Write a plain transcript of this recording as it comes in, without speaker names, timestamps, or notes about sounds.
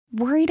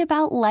Worried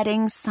about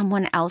letting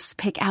someone else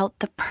pick out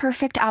the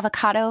perfect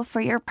avocado for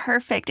your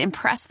perfect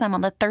impress them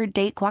on the third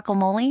date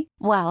guacamole?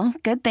 Well,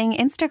 good thing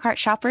Instacart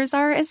shoppers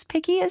are as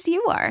picky as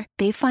you are.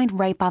 They find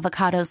ripe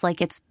avocados like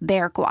it's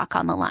their guac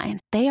on the line.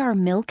 They are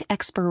milk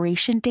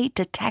expiration date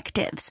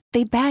detectives.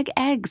 They bag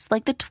eggs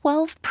like the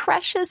 12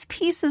 precious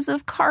pieces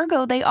of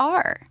cargo they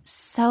are.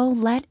 So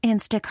let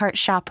Instacart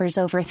shoppers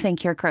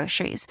overthink your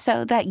groceries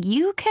so that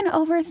you can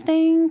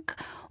overthink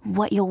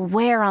what you'll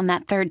wear on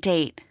that third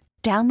date.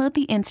 Download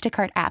the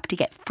Instacart app to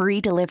get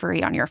free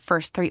delivery on your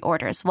first 3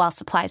 orders while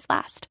supplies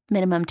last.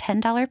 Minimum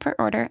 $10 per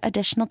order.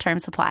 Additional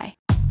terms apply.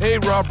 Hey,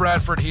 Rob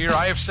Bradford here.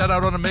 I have set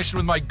out on a mission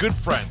with my good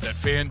friends at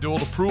FanDuel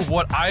to prove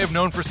what I have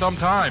known for some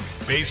time.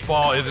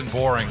 Baseball isn't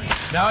boring.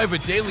 Now I have a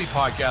daily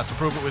podcast to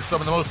prove it with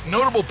some of the most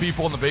notable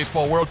people in the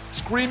baseball world,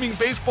 screaming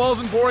baseball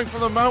isn't boring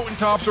from the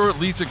mountaintops, or at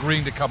least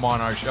agreeing to come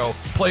on our show.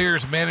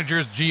 Players,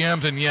 managers,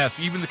 GMs, and yes,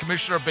 even the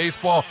commissioner of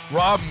baseball,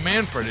 Rob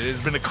Manfred. It has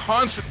been a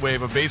constant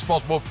wave of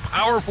baseball's most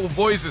powerful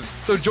voices.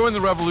 So join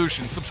the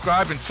revolution.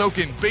 Subscribe and soak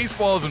in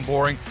Baseball Isn't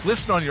Boring.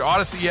 Listen on your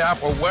Odyssey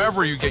app or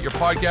wherever you get your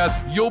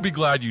podcasts. You'll be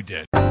glad you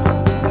did.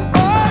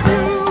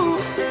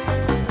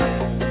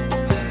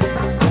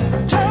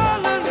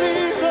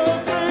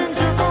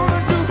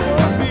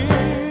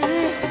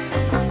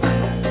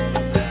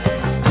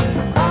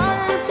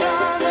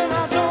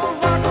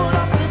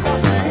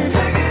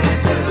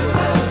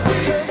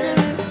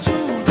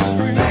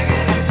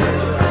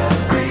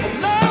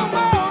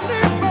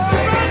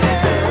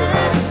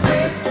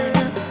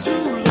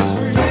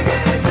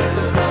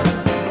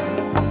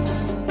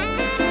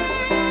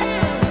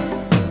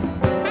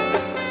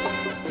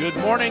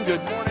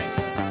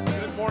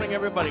 Good morning,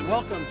 everybody.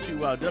 Welcome to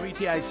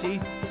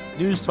WTIC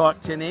News Talk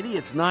 1080.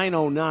 It's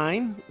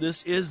 9:09.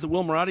 This is the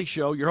Will Marotti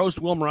Show. Your host,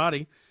 Will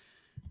Marotti.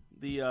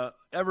 The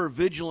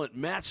ever-vigilant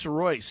Matt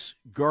Soroyce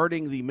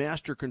guarding the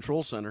Master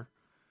Control Center,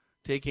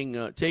 taking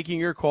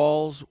your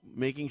calls,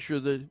 making sure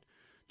the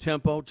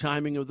tempo,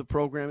 timing of the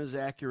program is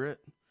accurate,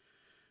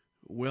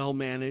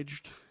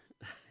 well-managed.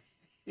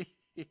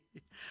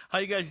 How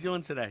you guys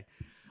doing today?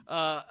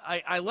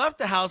 I left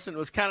the house and it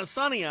was kind of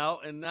sunny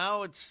out, and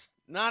now it's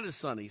not as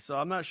sunny, so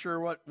I'm not sure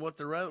what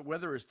the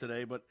weather is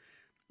today, but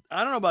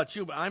I don't know about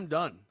you, but I'm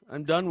done.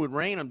 I'm done with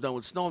rain. I'm done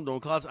with snow. I'm done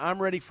with clouds. I'm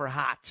ready for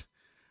hot.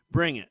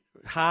 Bring it.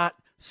 Hot,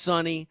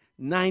 sunny,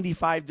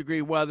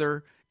 95-degree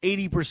weather,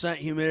 80%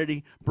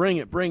 humidity. Bring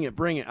it, bring it,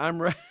 bring it. I'm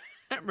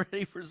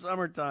ready for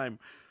summertime.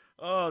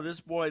 Oh,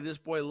 this boy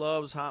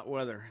loves hot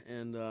weather,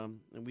 and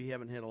we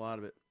haven't had a lot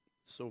of it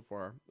so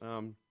far.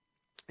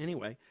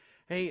 Anyway,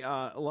 hey,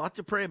 a lot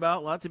to pray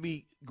about, a lot to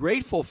be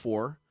grateful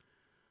for.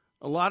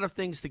 A lot of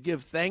things to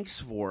give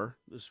thanks for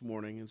this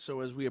morning. And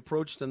so as we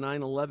approach the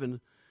 9/11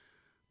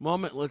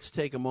 moment, let's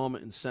take a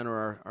moment and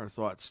center our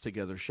thoughts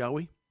together, shall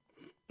we?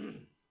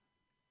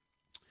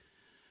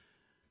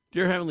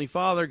 Dear Heavenly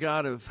Father,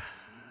 God of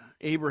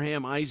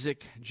Abraham,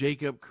 Isaac,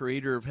 Jacob,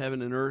 creator of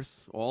heaven and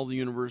earth, all the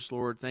universe,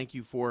 Lord, thank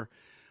you for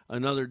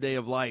another day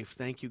of life.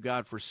 Thank you,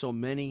 God, for so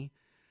many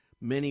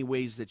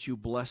ways that you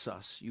bless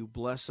us. You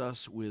bless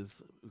us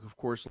with, of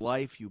course,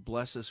 life. You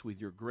bless us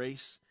with your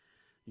grace,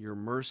 your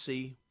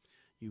mercy.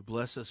 You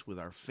bless us with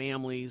our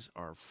families,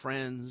 our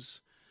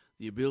friends,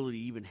 the ability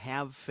to even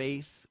have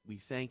faith. We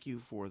thank you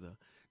for the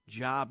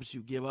jobs you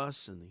give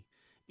us and the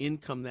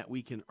income that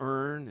we can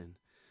earn, and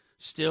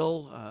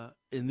still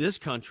in this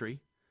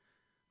country,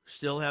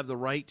 still have the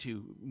right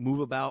to move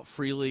about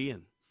freely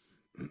and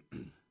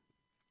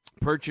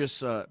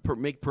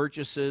make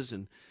purchases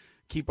and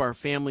keep our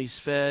families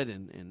fed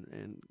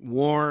and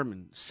warm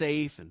and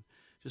safe, and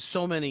just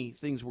so many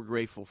things we're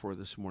grateful for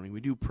this morning.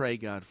 We do pray,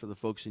 God, for the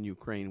folks in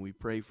Ukraine. We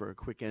pray for a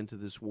quick end to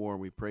this war.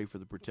 We pray for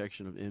the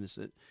protection of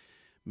innocent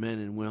men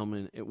and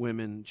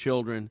women,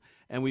 children.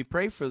 And we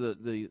pray for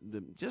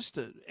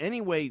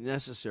any way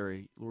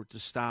necessary, Lord, to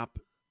stop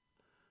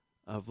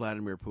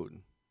Vladimir Putin.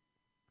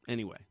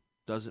 Anyway,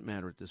 doesn't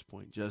matter at this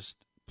point.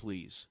 Just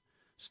please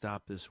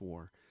stop this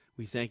war.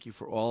 We thank you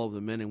for all of the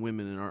men and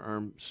women in our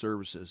armed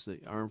services, the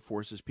armed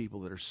forces,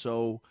 people that are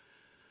so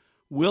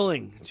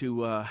willing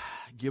to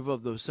give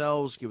of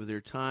themselves, give of their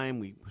time.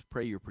 We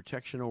pray your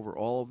protection over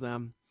all of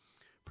them.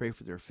 Pray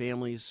for their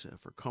families,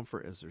 for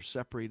comfort as they're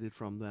separated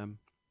from them.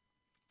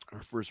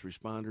 Our first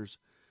responders,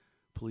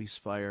 police,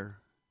 fire,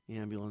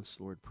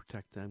 ambulance, Lord,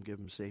 protect them. Give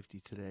them safety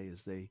today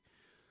as they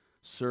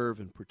serve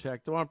and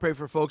protect. I want to pray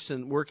for folks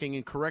working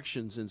in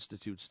corrections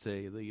institutes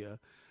today,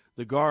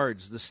 the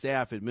guards, the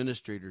staff,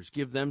 administrators.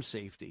 Give them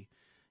safety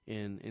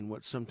in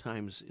what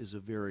sometimes is a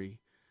very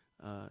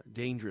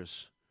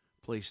dangerous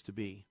place to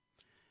be.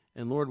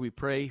 And Lord, we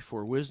pray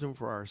for wisdom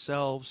for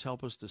ourselves.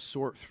 Help us to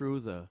sort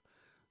through the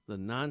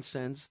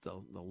nonsense,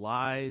 the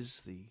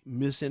lies, the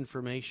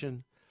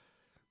misinformation.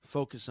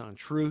 Focus on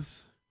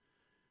truth.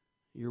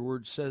 Your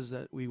word says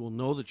that we will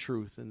know the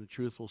truth, and the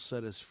truth will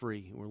set us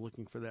free. And we're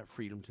looking for that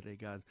freedom today,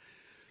 God.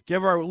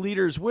 Give our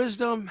leaders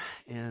wisdom,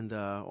 and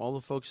all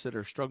the folks that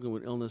are struggling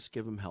with illness,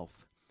 give them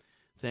health.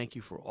 Thank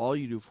you for all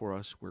you do for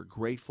us. We're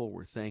grateful.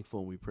 We're thankful.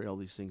 And we pray all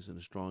these things in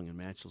the strong and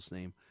matchless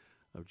name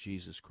of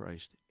Jesus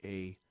Christ.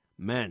 Amen.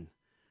 Men.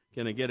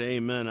 Can I get an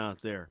amen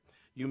out there?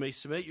 You may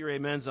submit your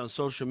amens on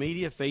social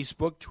media,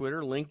 Facebook,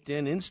 Twitter,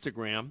 LinkedIn,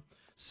 Instagram.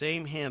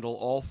 Same handle,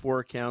 all 4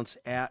 accounts,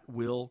 at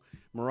Will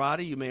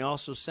Marotti. You may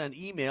also send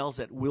emails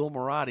at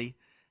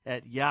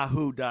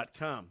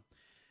willmarotti@yahoo.com.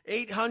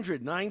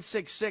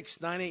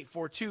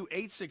 800-966-9842,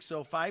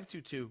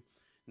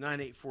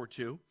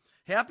 860-522-9842.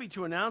 Happy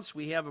to announce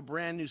we have a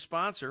brand new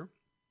sponsor,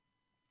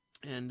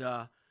 and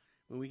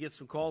when we get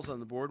some calls on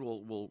the board,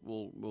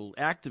 we'll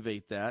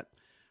activate that.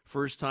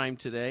 First time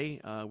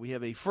today, we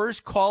have a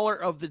first caller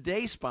of the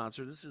day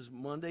sponsor. This is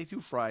Monday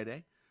through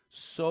Friday.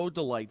 So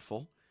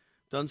delightful.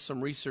 Done some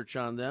research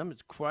on them.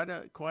 It's quite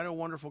a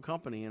wonderful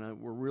company, and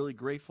we're really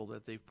grateful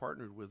that they've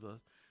partnered with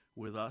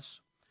us.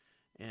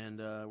 And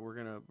we're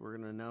gonna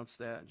announce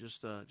that in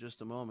just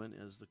a moment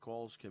as the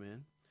calls come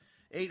in.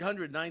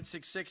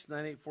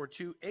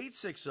 800-966-9842,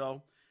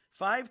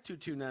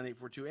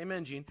 860-522-9842.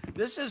 Amen, Gene.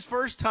 This is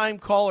First Time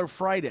Caller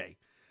Friday.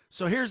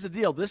 So here's the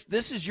deal.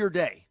 This is your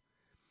day.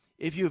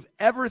 If you've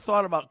ever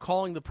thought about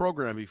calling the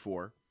program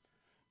before,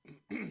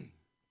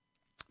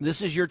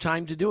 this is your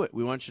time to do it.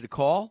 We want you to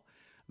call.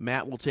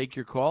 Matt will take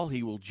your call.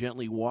 He will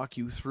gently walk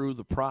you through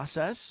the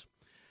process,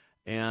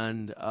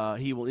 and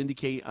he will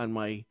indicate on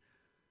my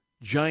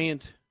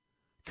giant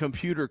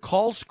computer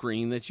call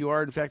screen that you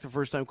are, in fact, a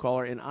first-time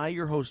caller, and I,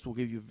 your host, will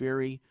give you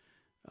very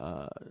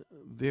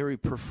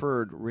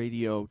preferred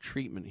radio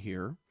treatment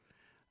here.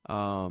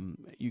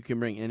 You can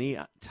bring any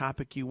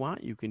topic you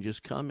want. You can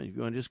just come, and if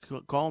you want to just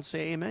call and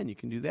say amen, you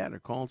can do that, or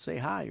call and say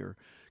hi, or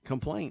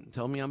complain,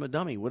 tell me I'm a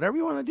dummy. Whatever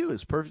you want to do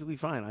is perfectly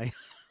fine. I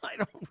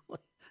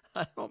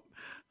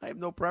have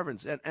no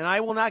preference, and I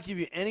will not give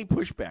you any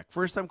pushback.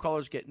 First-time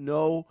callers get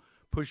no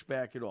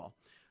pushback at all.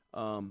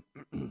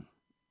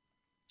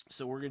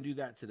 So we're going to do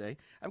that today.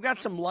 I've got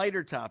some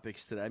lighter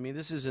topics today. I mean,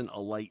 this isn't a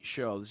light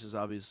show. This is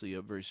obviously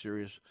a very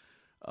serious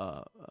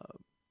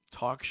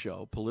talk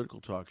show,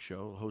 political talk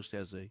show. The host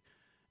has a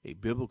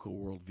biblical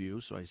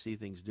worldview, so I see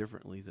things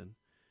differently than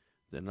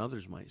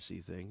others might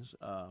see things.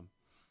 But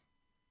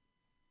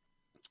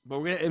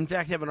we're going to, in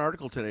fact, have an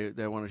article today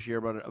that I want to share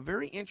about a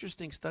very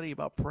interesting study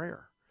about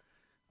prayer.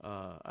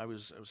 I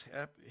was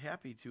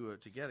happy to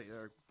get it.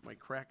 My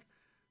crack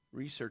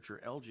researcher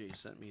LJ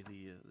sent me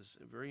this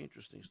very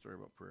interesting story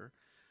about prayer.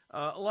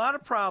 A lot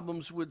of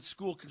problems with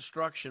school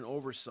construction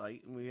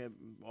oversight, and we had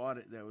an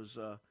audit that was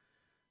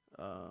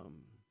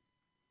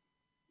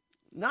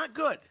not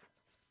good,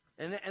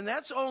 and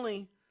that's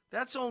only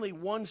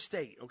one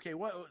state. Okay,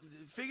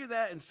 figure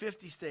that in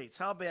 50 states.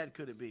 How bad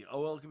could it be?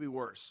 Oh well, it could be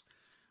worse.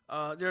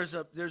 There's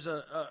a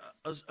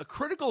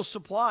critical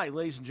supply,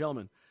 ladies and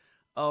gentlemen,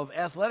 of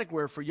athletic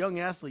wear for young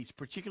athletes,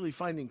 particularly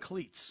finding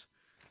cleats.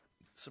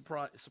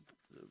 Supply that.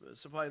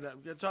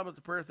 We're going to talk about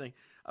the prayer thing.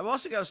 I've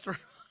also got a story.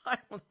 I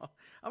don't know.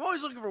 I'm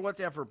always looking for what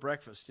to have for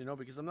breakfast,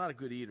 because I'm not a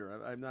good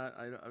eater. I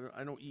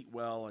don't eat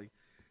well.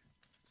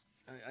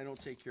 I don't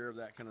take care of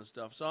that kind of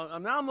stuff. So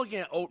I'm looking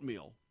at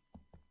oatmeal.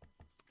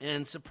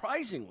 And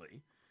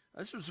surprisingly,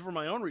 this was for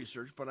my own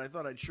research, but I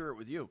thought I'd share it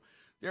with you.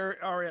 There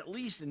are at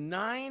least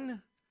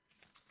 9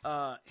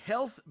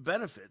 health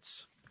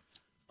benefits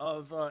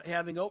of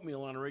having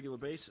oatmeal on a regular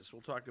basis.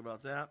 We'll talk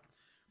about that.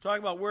 Talk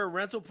about where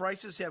rental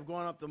prices have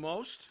gone up the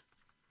most.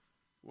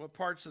 What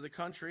parts of the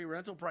country?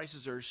 Rental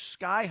prices are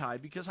sky high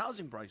because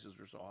housing prices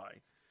are so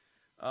high.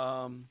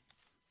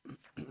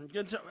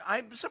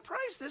 I'm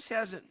surprised this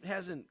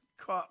hasn't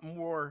caught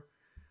more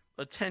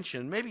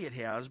attention. Maybe it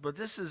has, but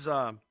this is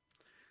the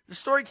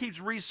story keeps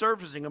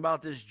resurfacing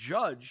about this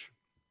judge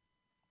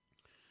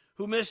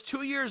who missed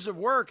 2 years of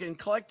work and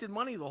collected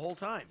money the whole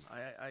time.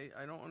 I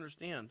don't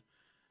understand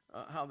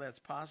how that's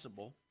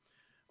possible.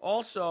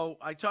 Also,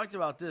 I talked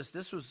about this.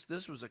 This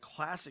was a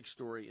classic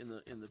story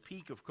in the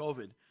peak of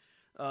COVID.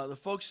 The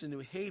folks in New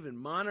Haven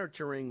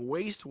monitoring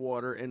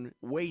wastewater and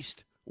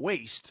waste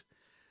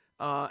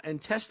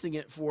and testing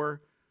it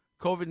for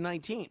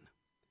COVID-19.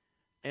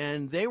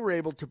 And they were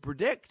able to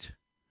predict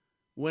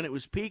when it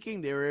was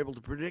peaking. They were able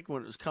to predict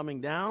when it was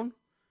coming down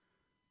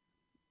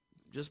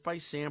just by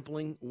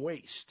sampling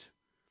waste.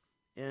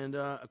 And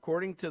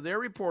according to their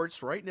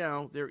reports right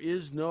now, there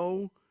is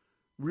no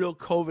real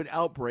COVID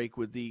outbreak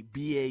with the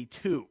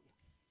BA2,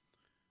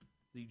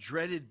 the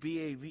dreaded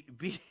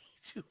BA2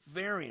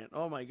 variant.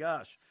 Oh my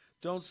gosh!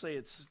 Don't say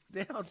it's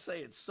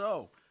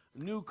so.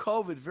 New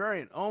COVID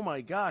variant. Oh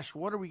my gosh!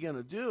 What are we going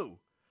to do?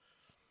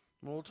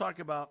 Well, we'll talk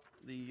about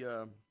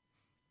the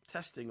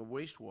testing of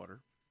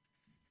wastewater.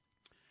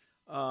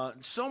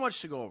 So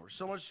much to go over.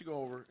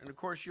 And of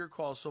course, your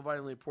call is so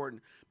vitally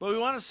important. But we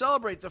want to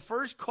celebrate the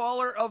first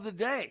caller of the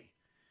day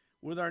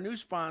with our new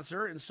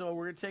sponsor, and so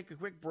we're going to take a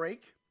quick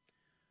break.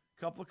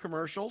 Couple of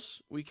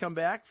commercials. We come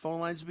back. Phone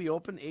lines will be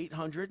open,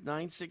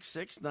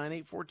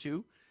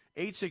 800-966-9842,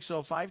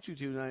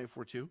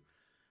 860-522-9842.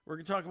 We're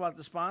going to talk about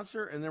the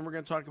sponsor, and then we're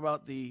going to talk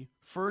about the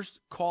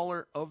first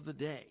caller of the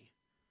day.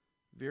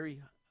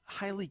 Very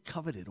highly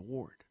coveted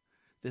award.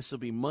 This will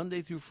be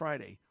Monday through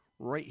Friday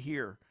right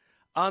here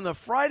on the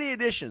Friday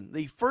edition,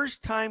 the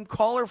first time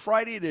caller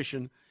Friday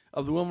edition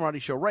of the Will Marotti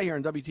Show right here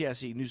on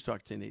WTSE News Talk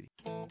 1080.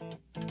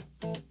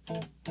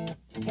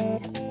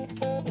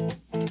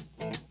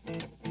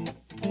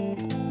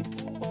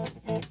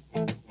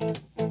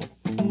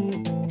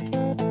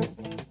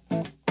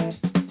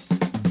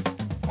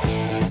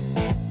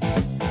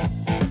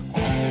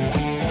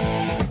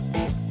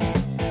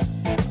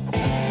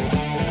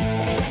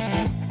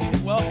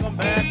 Welcome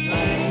back.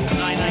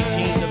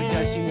 919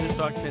 WTIC News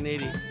Talk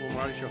 1080.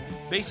 Marotti Show.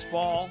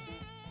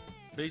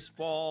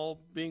 Baseball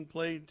being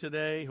played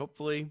today.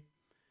 Hopefully,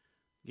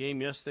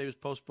 game yesterday was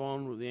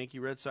postponed with the Yankee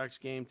Red Sox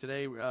game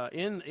today. At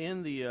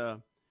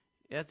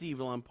the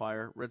Evil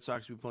Empire, Red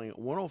Sox will be playing at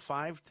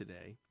 1:05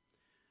 today.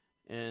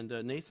 And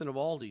Nathan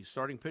Eovaldi,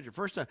 starting pitcher,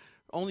 first time,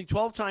 only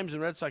 12 times in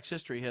Red Sox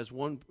history has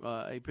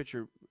a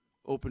pitcher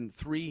opened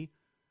three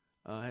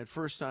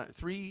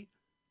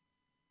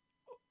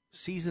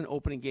season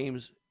opening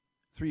games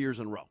 3 years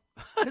in a row.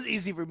 It's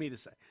easy for me to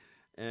say.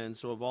 And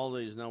so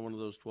Eovaldi is now one of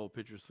those 12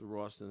 pitchers for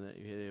Boston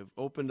that they have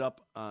opened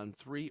up on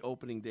 3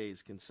 opening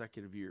days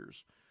consecutive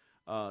years.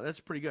 That's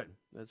pretty good.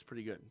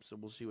 So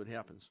we'll see what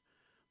happens.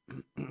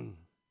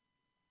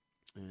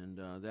 And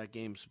that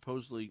game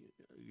supposedly,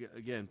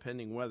 again,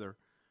 pending weather.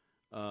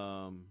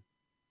 The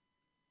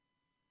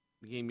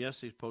game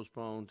yesterday is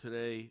postponed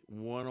today,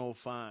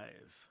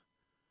 1:05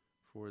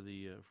 for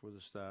the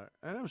start.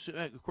 And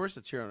of course,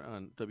 it's here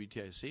on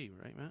WTIC,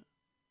 right, Matt?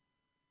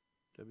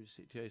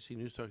 WTIC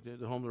News Talk,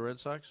 the home of the Red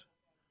Sox.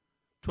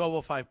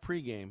 12:05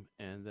 pregame,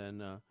 and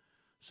then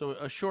so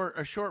a short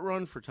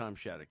run for Tom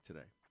Shattuck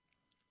today.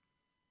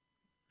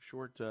 A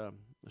short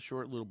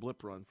little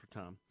blip run for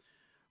Tom.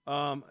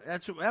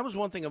 That was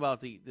one thing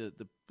about the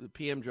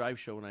PM Drive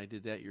show when I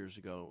did that years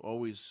ago.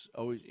 Always,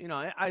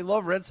 I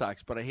love Red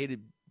Sox, but I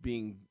hated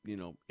being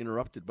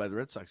interrupted by the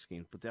Red Sox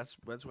games. But that's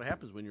what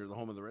happens when you're the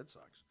home of the Red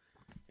Sox,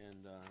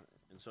 and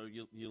so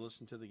you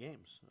listen to the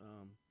games.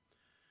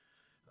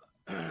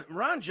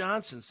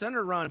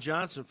 Senator Ron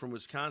Johnson from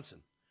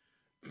Wisconsin.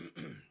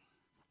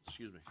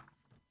 Excuse me.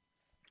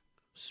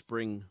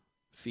 Spring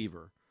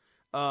fever.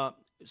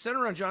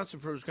 Senator Ron Johnson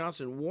from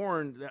Wisconsin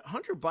warned that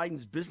Hunter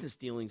Biden's business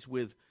dealings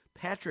with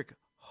Patrick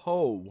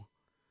Ho,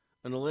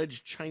 an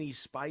alleged Chinese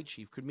spy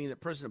chief, could mean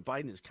that President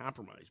Biden is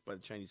compromised by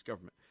the Chinese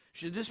government.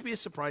 Should this be a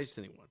surprise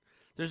to anyone?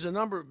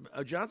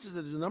 Johnson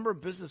said there's a number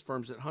of business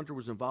firms that Hunter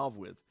was involved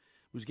with,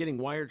 was getting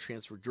wire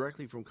transferred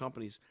directly from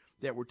companies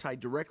that were tied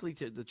directly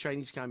to the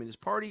Chinese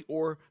Communist Party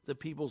or the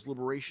People's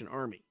Liberation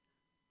Army.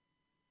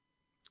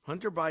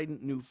 Hunter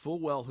Biden knew full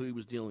well who he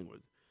was dealing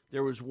with.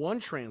 There was one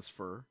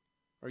transfer.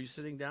 Are you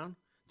sitting down?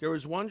 There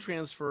was one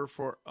transfer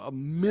for $1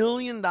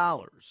 million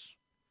to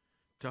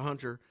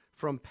Hunter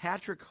from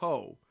Patrick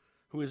Ho,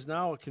 who is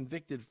now a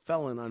convicted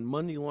felon on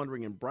money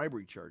laundering and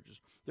bribery charges.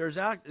 There's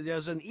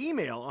an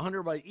email, a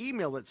Hunter Biden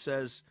email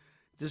that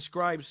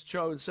describes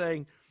Cho and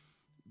saying,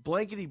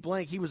 blankety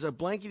blank, he was a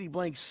blankety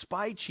blank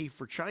spy chief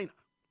for China.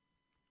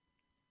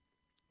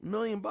 $1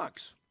 million.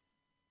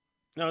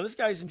 Now, this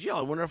guy's in jail.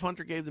 I wonder if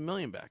Hunter gave the $1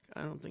 million back.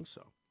 I don't think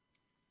so.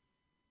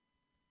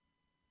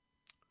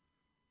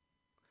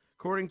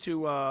 According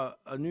to a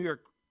New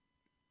York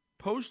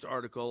Post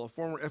article, a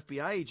former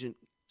FBI agent,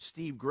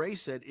 Steve Gray,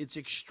 said it's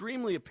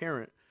extremely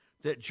apparent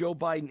that Joe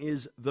Biden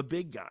is the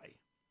big guy.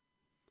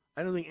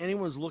 I don't think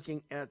anyone's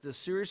looking at this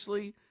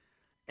seriously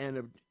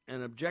and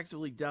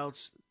objectively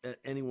doubts that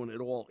anyone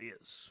at all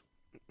is.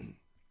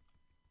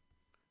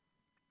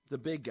 The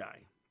big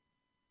guy.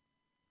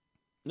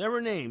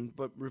 Never named,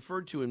 but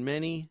referred to in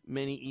many,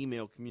 many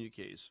email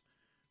communiques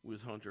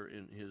with Hunter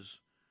and his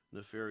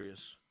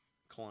nefarious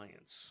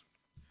clients.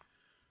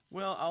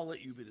 Well, I'll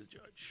let you be the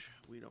judge.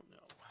 We don't know.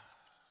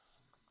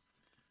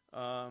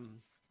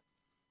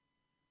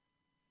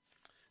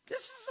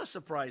 This is a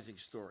surprising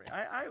story.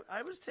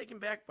 I was taken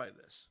back by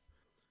this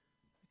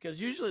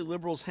because usually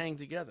liberals hang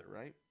together,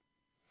 right?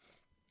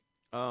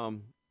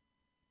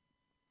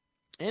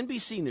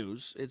 NBC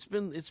News. It's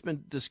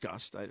been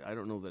discussed. I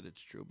don't know that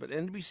it's true, but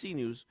NBC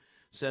News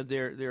said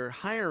they're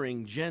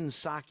hiring Jen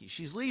Psaki.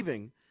 She's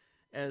leaving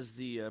as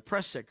the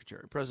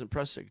president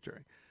press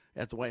secretary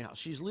at the White House.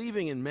 She's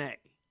leaving in May.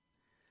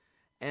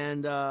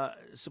 And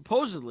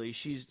supposedly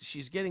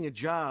she's getting a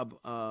job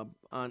on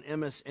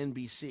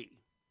MSNBC.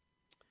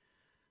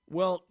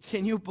 Well,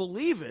 can you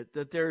believe it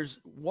that there's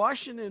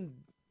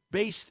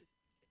Washington-based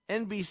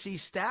NBC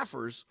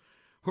staffers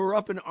who are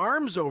up in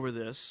arms over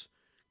this,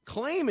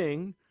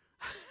 claiming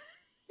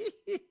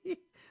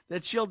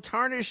that she'll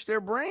tarnish their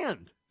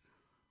brand?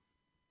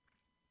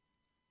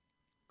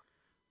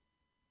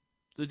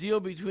 The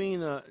deal between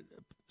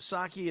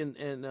Psaki and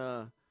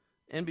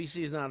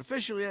NBC is not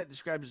official yet,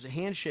 described as a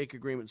handshake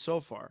agreement so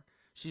far.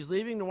 She's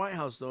leaving the White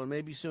House, though, and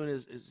maybe soon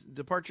his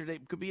departure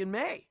date could be in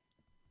May.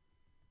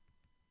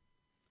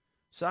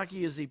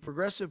 Psaki is the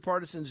Progressive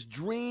Partisans'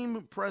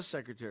 dream press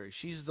secretary.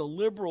 She's the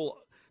liberal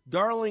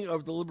darling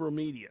of the liberal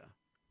media.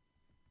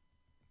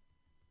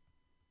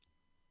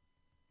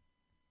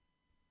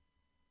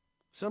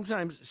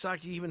 Sometimes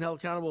Psaki even held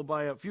accountable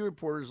by a few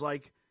reporters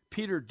like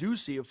Peter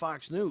Doocy of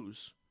Fox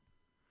News.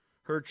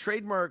 Her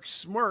trademark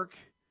smirk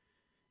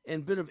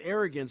and bit of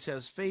arrogance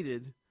has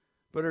faded,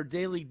 But her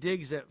daily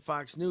digs at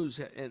Fox News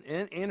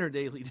and her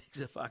daily digs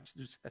at Fox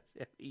News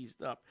have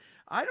eased up.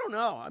 I don't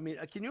know. I mean,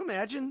 can you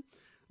imagine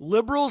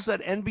liberals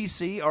at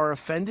NBC are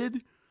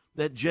offended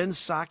that Jen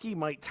Psaki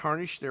might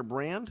tarnish their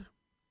brand?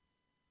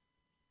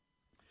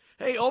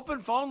 Hey,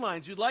 open phone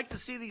lines. We'd like to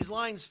see these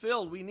lines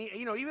filled. We need,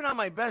 even on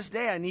my best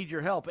day, I need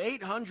your help.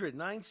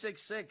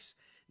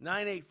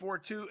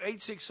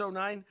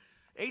 800-966-9842,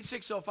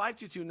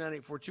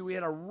 860-522-9842. We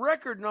had a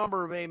record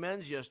number of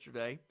amens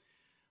yesterday.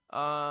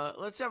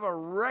 Let's have a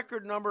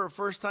record number of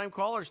first-time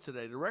callers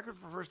today. The record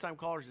for first-time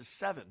callers is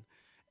 7,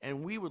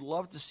 and we would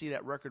love to see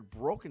that record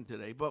broken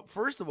today. But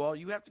first of all,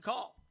 you have to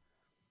call.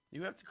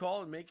 You have to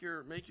call and make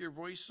your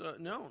voice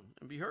known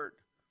and be heard.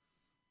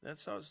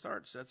 That's how it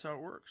starts. That's how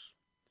it works.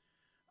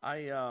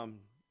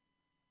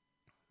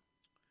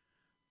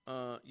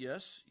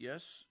 Yes.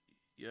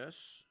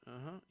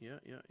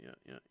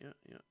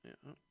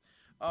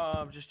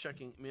 I'm just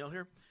checking mail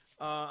here.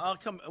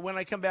 When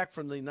I come back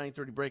from the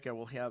 9:30 break. I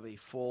will have a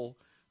full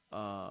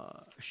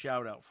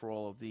shout out for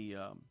all of the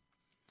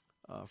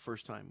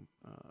first time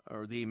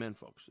or the Amen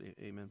folks, the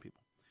Amen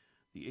people,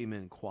 the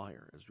Amen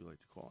choir, as we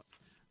like to call it.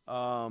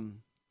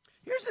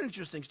 Here's an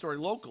interesting story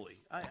locally.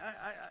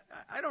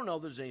 I don't know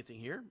if there's anything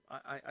here.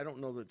 I don't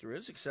know that there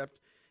is, except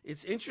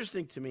it's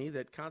interesting to me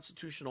that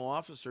constitutional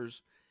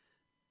officers.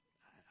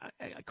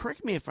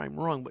 Correct me if I'm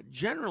wrong, but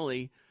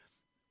generally,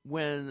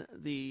 when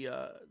the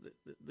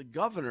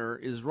governor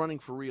is running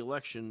for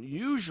re-election,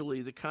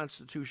 usually the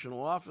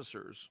constitutional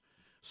officers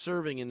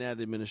serving in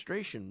that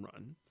administration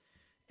run.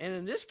 And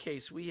in this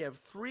case, we have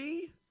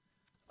 3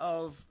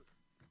 of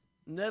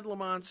Ned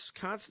Lamont's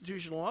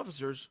constitutional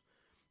officers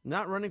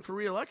not running for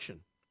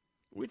re-election,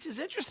 which is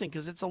interesting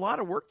because it's a lot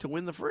of work to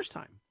win the first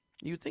time.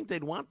 You'd think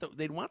they'd want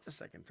the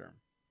second term.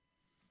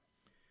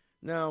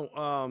 Now,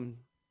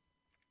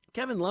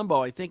 Kevin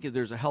Lembo, I think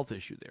there's a health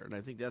issue there, and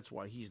I think that's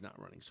why he's not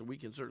running. So we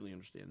can certainly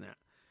understand that.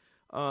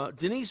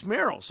 Denise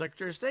Merrill,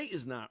 Secretary of State,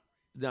 is not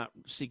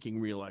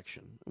seeking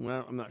re-election.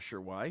 Well, I'm not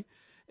sure why.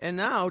 And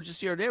now,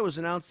 just the other day, it was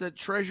announced that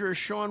Treasurer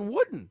Sean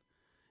Wooden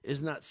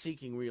is not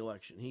seeking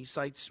re-election. He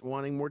cites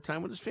wanting more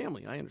time with his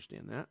family. I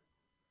understand that.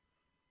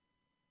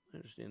 I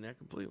understand that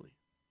completely.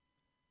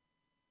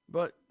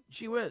 But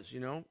gee whiz,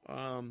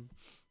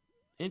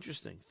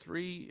 interesting.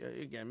 3,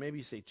 again, maybe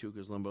you say 2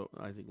 because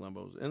I think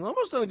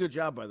Lembo's done a good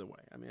job, by the way.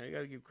 I mean, I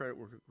got to give credit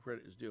where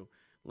credit is due.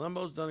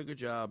 Lembo's done a good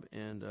job,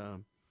 and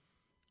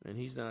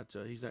he's not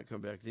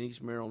coming back.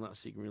 Denise Merrill not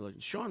seeking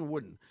re-election. Sean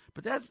Wooden,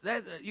 but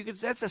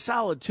that's a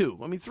solid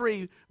 2. I mean,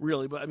 3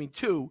 really, but I mean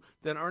 2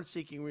 that aren't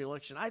seeking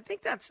re-election. I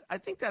think that's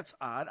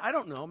odd. I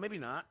don't know, maybe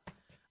not.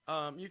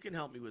 You can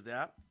help me with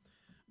that.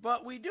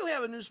 But we do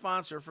have a new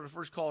sponsor for the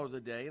first caller of the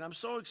day, and I'm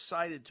so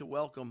excited to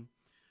welcome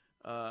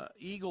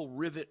Eagle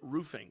Rivet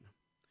Roofing.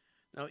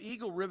 Now,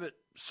 Eagle Rivet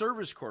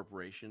Service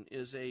Corporation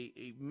is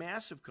a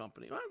massive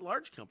company, a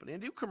large company,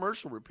 and do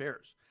commercial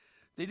repairs.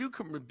 They do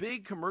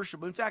big commercial.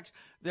 But in fact,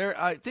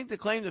 I think the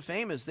claim to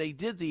fame is they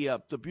did the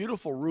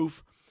beautiful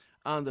roof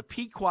on the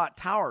Pequot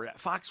Tower at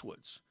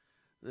Foxwoods.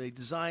 They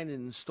designed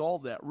and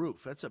installed that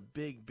roof. That's a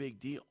big, big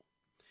deal.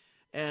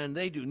 And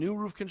they do new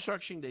roof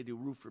construction. They do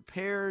roof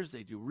repairs.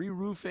 They do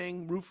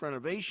re-roofing, roof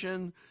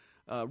renovation,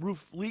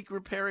 roof leak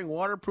repairing,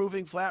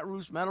 waterproofing, flat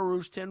roofs, metal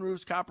roofs, tin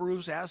roofs, copper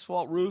roofs,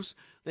 asphalt roofs.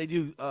 They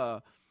do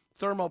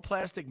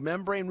thermoplastic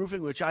membrane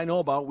roofing, which I know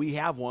about. We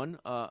have one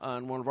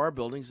on one of our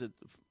buildings that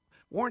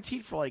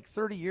warranted for like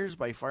 30 years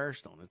by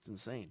Firestone. It's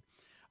insane.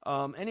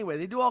 Anyway,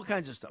 they do all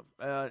kinds of stuff.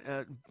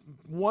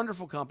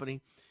 Wonderful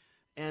company.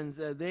 And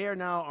they are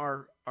now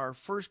our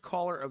first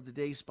caller of the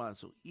day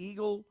sponsor,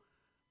 Eagle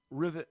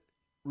Rivet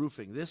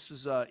Roofing. This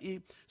is so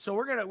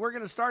we're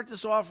gonna start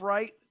this off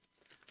right.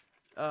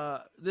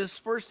 This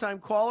first time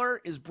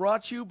caller is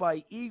brought to you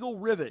by Eagle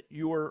Rivet,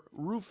 your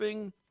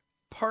roofing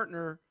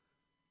partner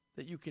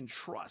that you can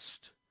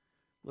trust.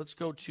 Let's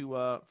go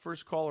to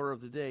first caller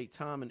of the day,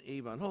 Tom and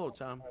Avon. Hello,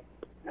 Tom.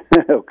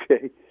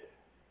 Okay,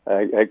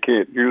 I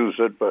can't use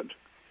it, but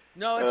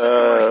no, it's a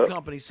commercial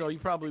company, so you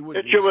probably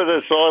wouldn't. Hit you with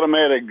this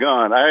automatic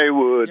gun. I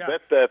would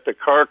bet that the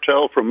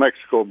cartel from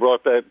Mexico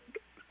brought that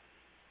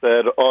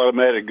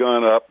automatic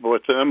gun up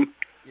with them.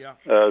 Yeah.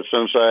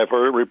 Since I've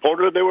heard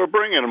reported they were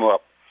bringing them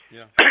up.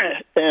 Yeah.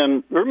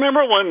 And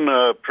remember when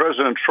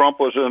President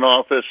Trump was in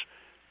office,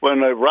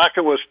 when a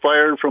rocket was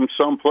fired from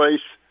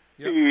someplace,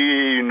 yep.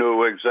 He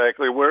knew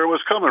exactly where it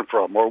was coming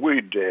from, or we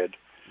did.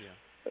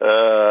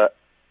 Yeah.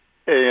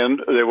 And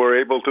they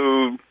were able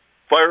to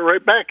fire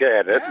right back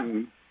at it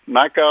and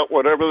knock out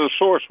whatever the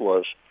source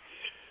was.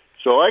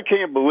 So I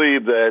can't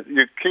believe that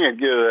you can't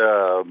get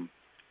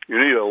you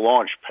need a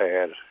launch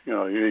pad.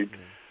 You need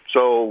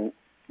so.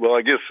 Well,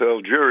 I guess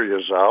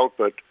Algeria's out,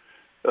 but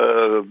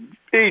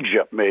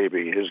Egypt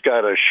maybe has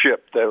got a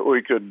ship that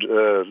we could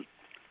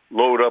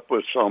load up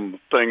with some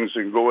things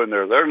and go in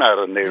there. They're not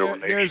a NATO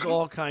nation. There's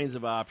all kinds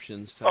of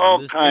options, Tom.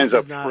 All kinds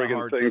of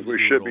friggin' things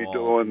we should be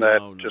doing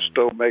that just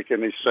don't make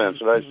any sense.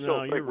 And I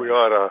still think we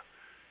ought to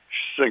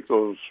sink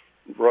those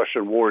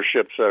Russian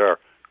warships that are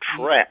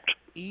trapped.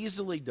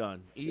 Easily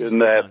done. In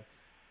that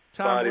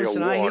Tom,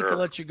 listen, water. I hate to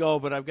let you go,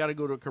 but I've got to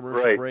go to a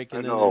commercial break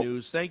and then the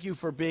news. Thank you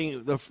for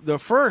being the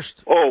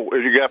first. Oh,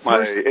 you got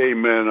my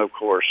amen, of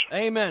course.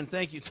 Amen.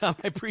 Thank you, Tom.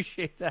 I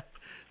appreciate that.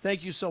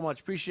 Thank you so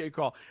much. Appreciate your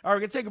call. All right, we're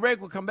going to take a break.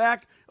 We'll come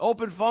back.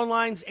 Open phone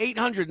lines,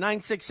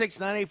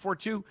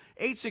 800-966-9842,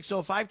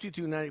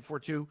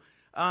 860-522-9842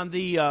 on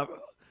the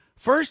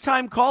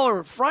first-time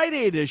caller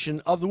Friday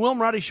edition of the Will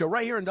Marotti Show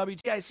right here on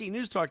WTIC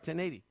News Talk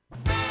 1080.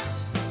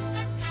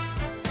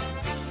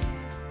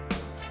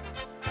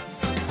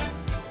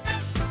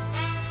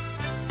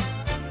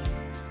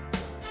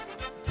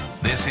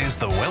 This is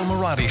the Will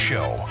Marotti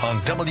Show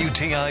on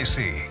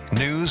WTIC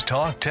News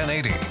Talk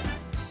 1080.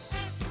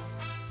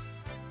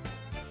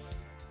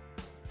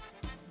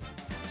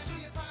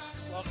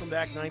 Welcome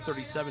back,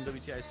 9:37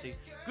 WTIC.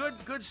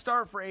 Good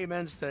start for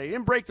amens today.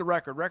 Didn't break the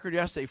record. Record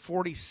yesterday,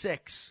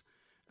 46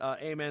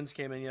 amens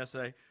came in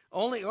yesterday.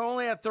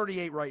 Only at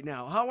 38 right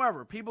now.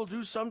 However, people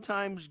do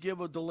sometimes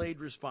give a delayed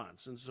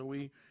response, and so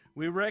we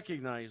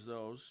recognize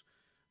those.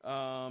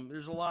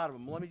 There's a lot of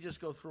them. Let me just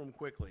go through them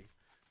quickly.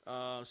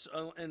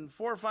 And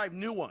 4 or 5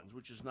 new ones,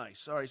 which is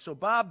nice. All right, so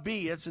Bob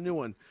B, that's a new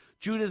one.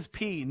 Judith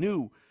P,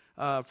 new.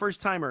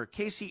 First-timer.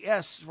 Casey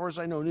S, as far as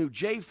I know, new.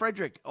 Jay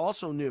Frederick,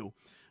 also new.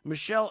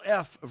 Michelle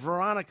F,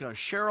 Veronica,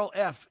 Cheryl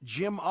F,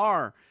 Jim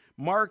R,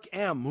 Mark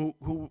M,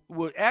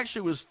 who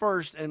actually was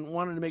first and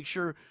wanted to make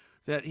sure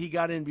that he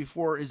got in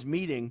before his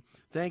meeting.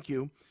 Thank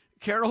you.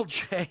 Carol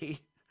J,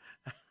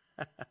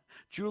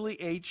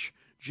 Julie H,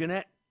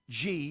 Jeanette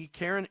G,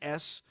 Karen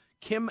S,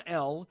 Kim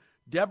L,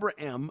 Deborah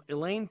M,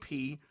 Elaine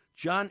P,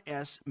 John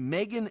S,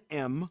 Megan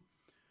M.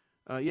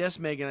 Yes,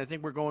 Megan, I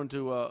think we're going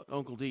to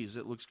Uncle D's.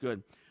 It looks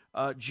good.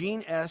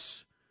 Jean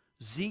S,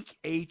 Zeke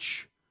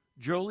H,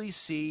 Jolie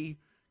C,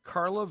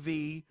 Carla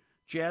V,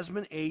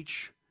 Jasmine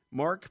H,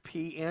 Mark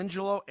P,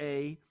 Angelo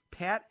A,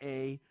 Pat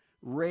A,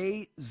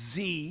 Ray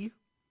Z,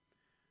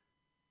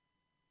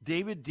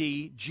 David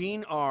D,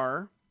 Jean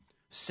R,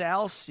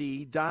 Sal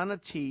C, Donna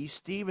T,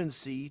 Stephen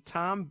C,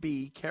 Tom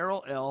B,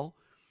 Carol L,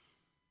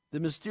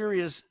 the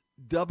mysterious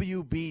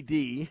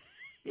WBD,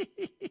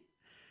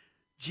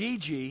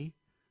 Gigi,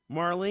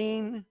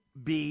 Marlene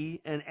B,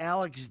 and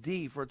Alex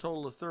D for a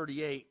total of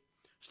 38.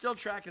 Still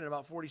tracking at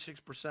about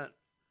 46%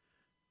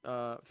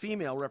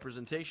 female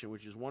representation,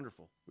 which is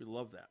wonderful. We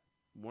love that.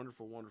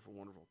 Wonderful, wonderful,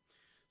 wonderful.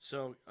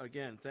 So,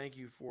 again, thank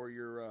you for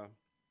your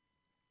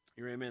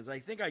amens. I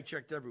think I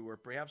checked everywhere.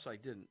 Perhaps I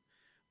didn't.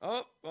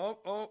 Oh,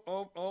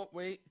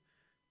 wait.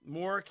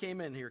 More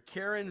came in here.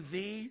 Karen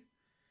V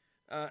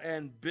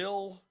and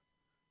Bill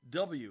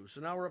W.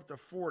 So now we're up to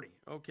 40.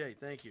 Okay,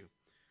 thank you.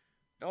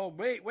 Oh,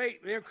 wait.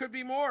 There could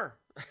be more.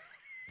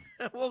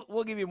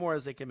 We'll give you more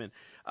as they come in.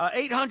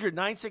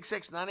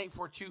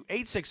 800-966-9842,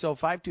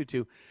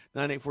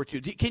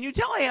 860-522-9842. Can you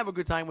tell I have a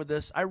good time with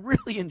this? I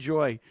really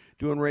enjoy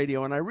doing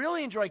radio, and I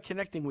really enjoy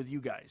connecting with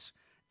you guys.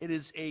 It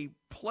is a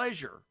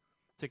pleasure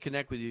to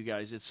connect with you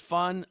guys. It's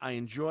fun. I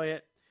enjoy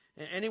it.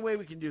 And any way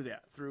we can do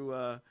that, through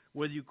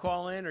whether you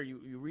call in or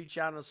you reach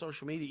out on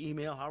social media,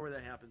 email, however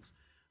that happens.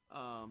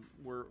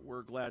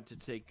 We're glad to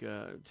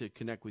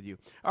connect with you.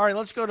 All right,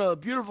 let's go to the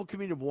beautiful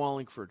community of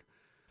Wallingford.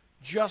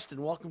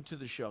 Justin, welcome to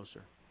the show,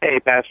 sir. Hey,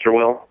 Pastor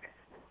Will.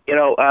 You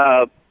know,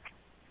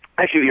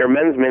 actually, your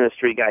men's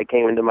ministry guy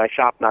came into my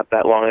shop not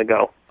that long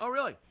ago. Oh,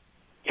 really?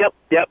 Yep.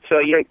 So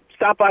you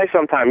stop by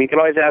sometime. You can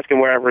always ask him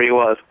wherever he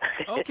was.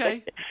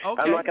 Okay.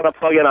 I'm not going to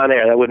plug it on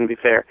air. That wouldn't be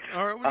fair.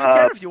 All right. Well, you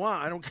can if you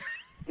want. I don't care.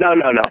 No.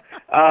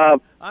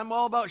 I'm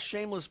all about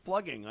shameless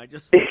plugging. I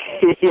just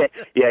yeah.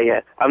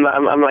 I'm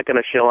not going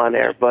to shill on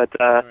air, but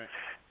right.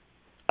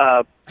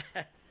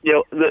 You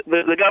know,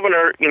 the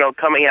governor, you know,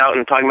 coming out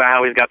and talking about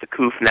how he's got the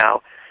coof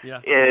now. Yeah.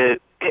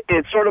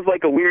 It's sort of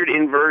like a weird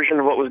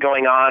inversion of what was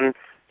going on,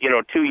 you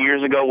know, 2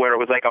 years ago, where it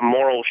was like a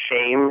moral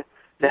shame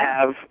to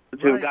have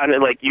gotten it,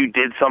 like you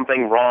did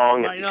something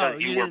wrong because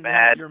you were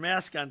bad. Have your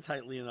mask on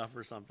tightly enough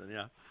or something.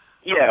 Yeah.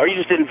 Yeah, or you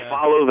just didn't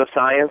follow the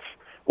science,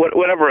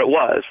 whatever it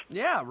was.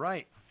 Yeah,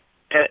 right.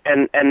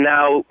 And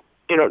now,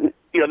 you know,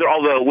 they're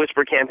all the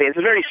whisper campaigns.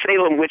 It's very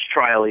Salem witch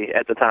trial-y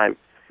at the time.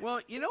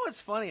 Well, you know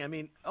what's funny? I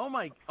mean, oh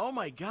my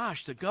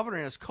gosh, the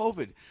governor has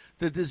COVID,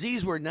 the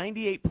disease where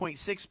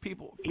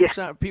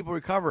 98.6% of people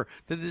recover,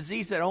 the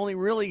disease that only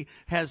really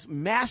has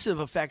massive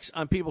effects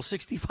on people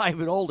 65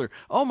 and older.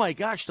 Oh my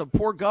gosh, the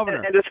poor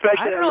governor. And especially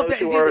I don't know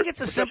if you think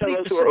it's a sympathy.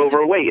 Those who are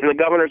overweight, and the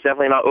governor's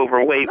definitely not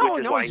overweight. No,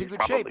 he's in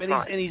good shape,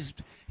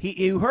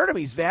 you heard him.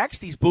 He's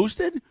vaxxed. He's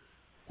boosted.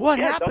 What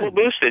happened? Double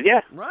boosted, yeah.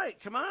 Right.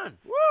 Come on.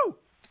 Woo.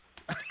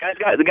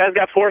 The guy's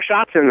got 4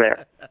 shots in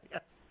there.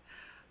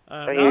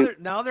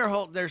 Now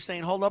they're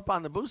saying hold up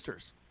on the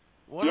boosters.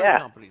 What are the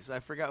companies? I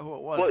forgot who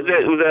it was. Well,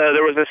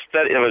 there was a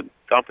study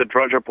off the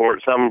Drudge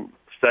Report, some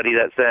study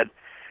that said,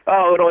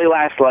 it only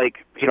lasts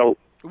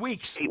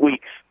weeks, 8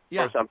 weeks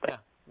or something. Yeah,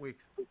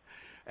 weeks.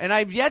 And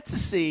I've yet to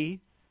see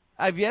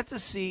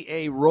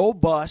a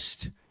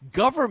robust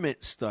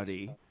government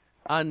study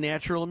on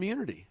natural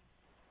immunity.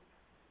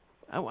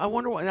 I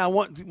wonder why. Now,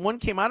 one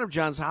came out of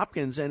Johns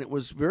Hopkins, and it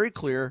was very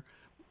clear.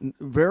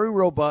 Very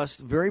robust,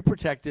 very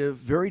protective,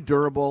 very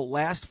durable,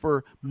 last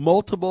for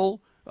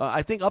multiple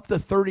I think up to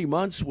 30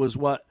 months was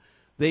what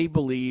they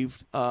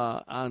believed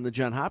on the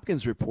Johns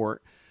Hopkins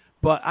report.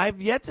 But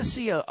I've yet to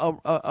see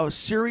a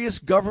serious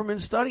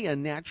government study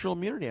on natural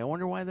immunity. I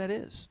wonder why that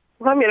is.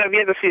 Well, I mean, I've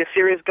yet to see a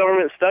serious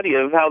government study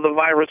of how the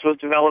virus was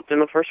developed in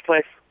the first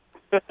place.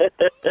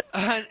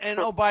 and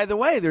oh, by the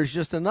way, there's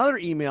just another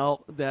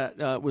email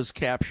that was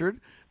captured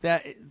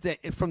that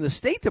from the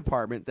State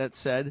Department that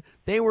said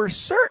they were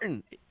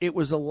certain it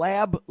was a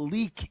lab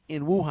leak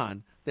in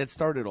Wuhan that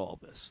started all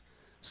this.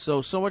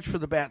 So much for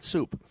the bat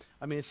soup.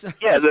 I mean, it's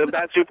the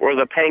bat soup or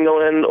the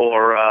pangolin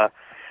or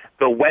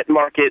the wet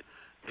market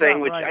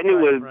thing, which I knew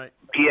was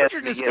BS. Which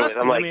are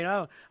disgusting. I mean,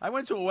 I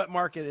went to a wet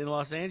market in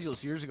Los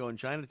Angeles years ago in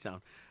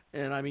Chinatown,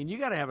 and I mean, you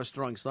got to have a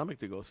strong stomach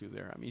to go through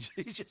there. I mean,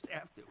 you just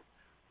have to.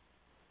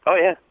 Oh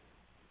yeah.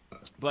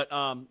 But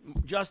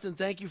Justin,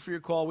 thank you for your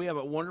call. We have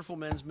a wonderful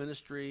men's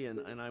ministry,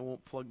 and I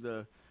won't plug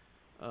the.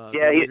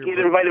 He'd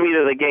invited me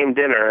to the game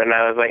dinner, and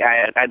I was like,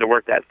 I had to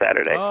work that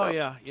Saturday. Oh, so.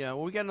 yeah.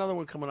 Well, we got another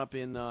one coming up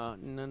in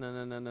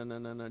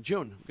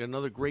June. We got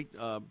another great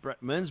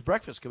men's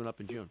breakfast coming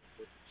up in June.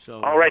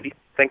 So, alrighty,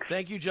 thanks.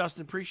 Thank you,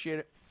 Justin. Appreciate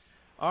it.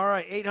 All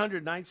right,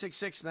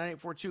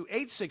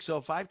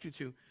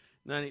 800-966-9842,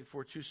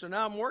 860-522-9842. So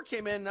now more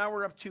came in. Now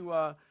we're up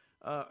to,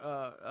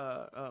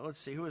 let's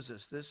see, who is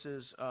this? This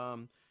is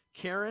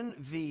Karen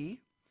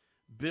V.,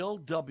 Bill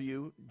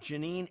W.,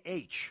 Janine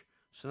H.,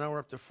 so now we're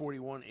up to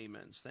 41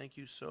 amens. Thank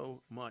you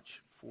so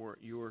much for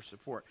your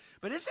support.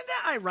 But isn't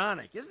that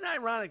ironic? Isn't it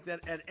ironic that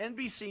at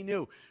NBC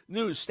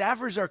News,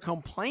 staffers are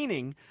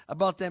complaining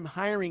about them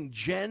hiring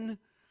Jen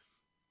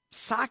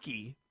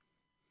Psaki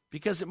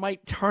because it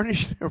might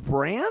tarnish their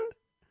brand?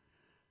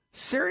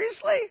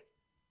 Seriously?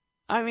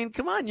 I mean,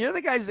 come on. You're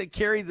the guys that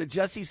carried the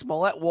Jussie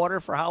Smollett water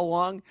for how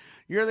long?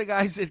 You're the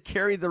guys that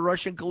carried the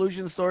Russian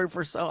collusion story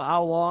for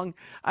how long?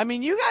 I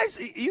mean, you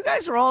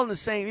guys are all in the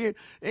same.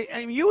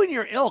 You and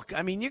your ilk.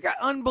 I mean, you got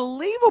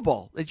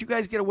unbelievable that you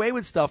guys get away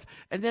with stuff,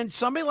 and then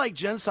somebody like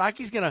Jen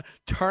Psaki's going to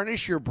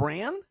tarnish your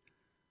brand?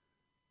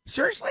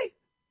 Seriously?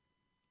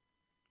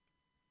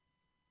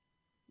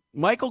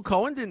 Michael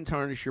Cohen didn't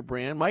tarnish your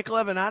brand. Michael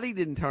Avenatti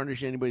didn't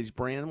tarnish anybody's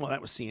brand. Well,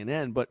 that was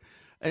CNN, but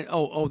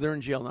they're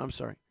in jail now. I'm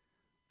sorry.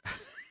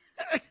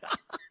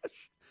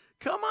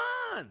 Come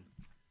on.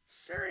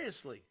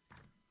 Seriously.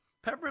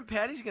 Peppermint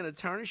Patty's going to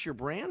tarnish your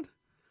brand?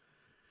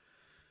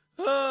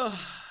 I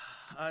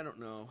don't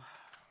know.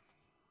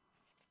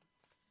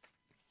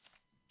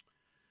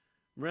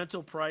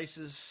 Rental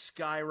prices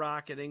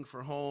skyrocketing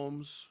for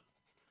homes.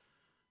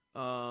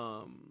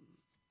 And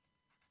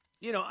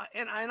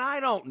I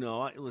don't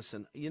know.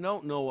 Listen, you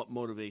don't know what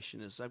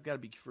motivation is. I've got to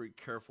be very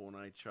careful when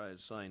I try to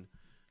assign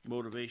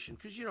motivation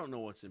because you don't know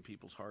what's in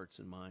people's hearts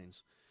and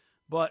minds.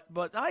 But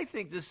I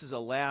think this is a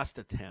last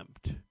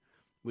attempt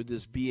with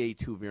this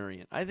BA2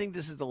 variant. I think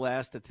this is the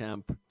last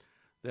attempt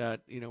that,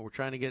 we're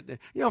trying to get,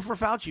 for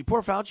Fauci,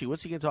 poor Fauci,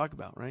 what's he going to talk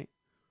about, right?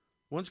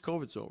 Once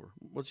COVID's over,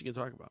 what's he going to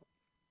talk about?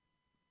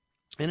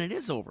 And it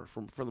is over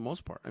for the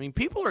most part. I mean,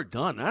 people are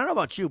done. I don't know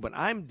about you, but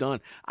I'm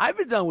done. I've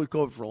been done with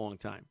COVID for a long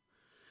time.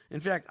 In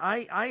fact,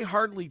 I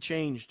hardly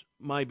changed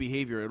my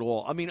behavior at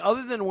all. I mean,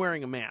 other than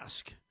wearing a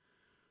mask.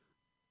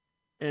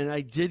 And I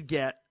did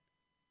get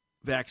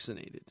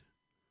vaccinated,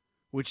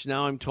 which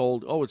now I'm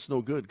told, it's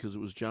no good because it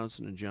was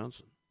Johnson &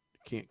 Johnson. You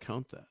can't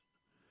count that.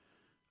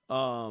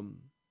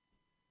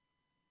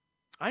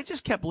 I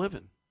just kept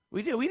living.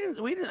 We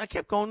didn't. I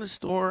kept going to the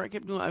store. I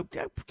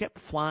kept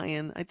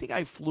flying. I think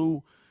I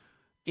flew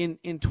in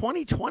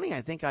 2020.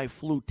 I think I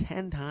flew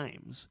 10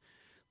 times.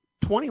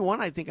 21.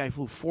 I think I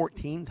flew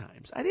 14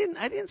 times. I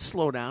didn't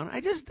slow down.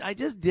 I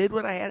just did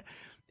what I had.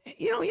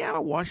 I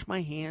wash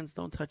my hands.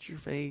 Don't touch your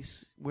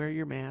face. Wear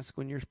your mask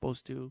when you're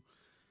supposed to.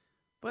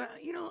 But,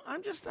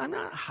 I'm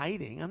not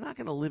hiding. I'm not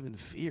going to live in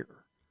fear.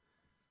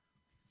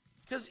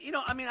 Because,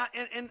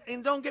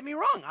 and don't get me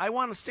wrong. I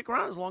want to stick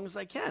around as long as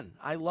I can.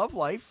 I love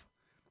life,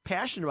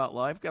 passionate about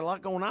life, got a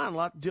lot going on.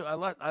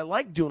 I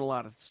like doing a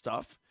lot of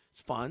stuff.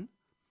 It's fun.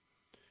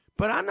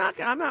 But I'm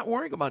not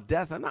worrying about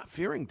death. I'm not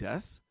fearing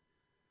death.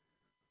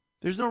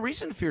 There's no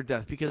reason to fear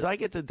death because I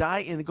get to die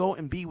and go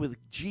and be with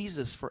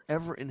Jesus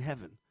forever in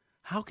heaven.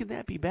 How can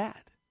that be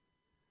bad?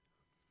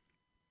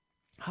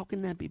 How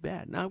can that be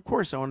bad? Now, of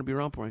course, I want to be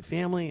around for my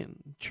family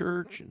and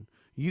church and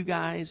you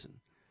guys and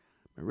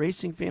my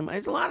racing family.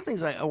 There's a lot of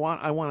things I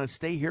want to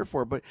stay here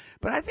for, but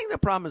I think the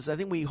problem is I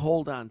think we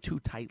hold on too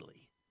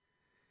tightly.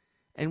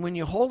 And when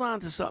you hold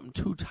on to something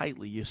too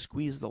tightly, you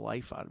squeeze the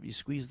life out of it. You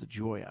squeeze the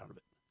joy out of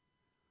it.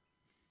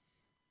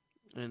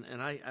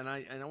 And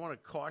I want to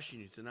caution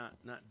you to not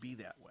be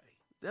that way.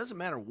 It doesn't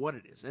matter what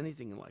it is,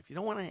 anything in life. You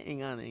don't want to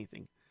hang on to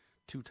anything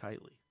too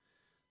tightly.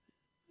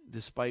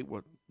 Despite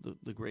what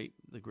the great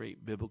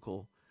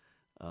biblical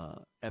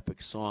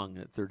epic song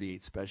that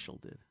 38 Special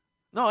did.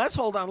 No, that's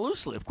Hold On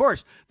Loosely, of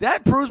course.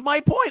 That proves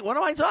my point. What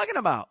am I talking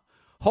about?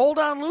 Hold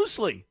On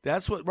Loosely.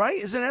 That's what, right?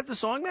 Isn't that the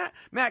song, Matt?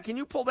 Matt, can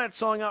you pull that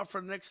song out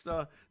for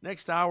the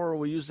next hour?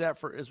 We'll use that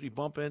for as we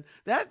bump in.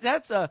 I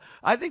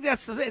think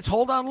that's the thing. It's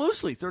Hold On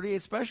Loosely,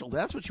 38 Special.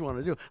 That's what you want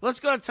to do. Let's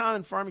go to Tom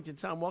in Farmington.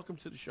 Tom, welcome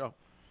to the show.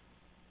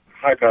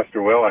 Hi,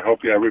 Pastor Will. I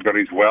hope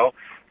everybody's well.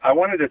 I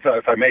wanted to,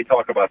 if I may,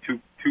 talk about two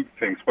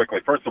things quickly.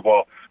 First of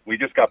all, we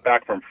just got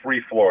back from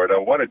Free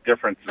Florida. What a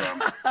difference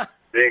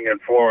being in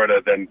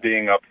Florida than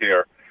being up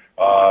here.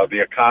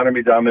 The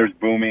economy down there is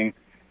booming.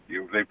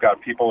 They've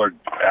got people are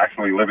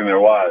actually living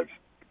their lives.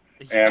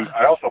 And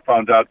I also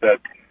found out that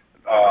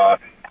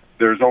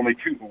there's only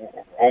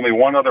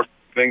one other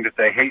thing that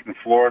they hate in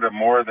Florida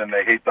more than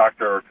they hate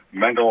Dr.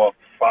 Mengele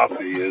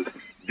Fauci is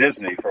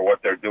Disney for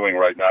what they're doing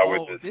right now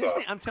with this.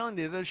 Disney, I'm telling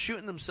you, they're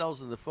shooting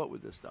themselves in the foot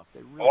with this stuff.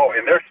 They really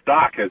and their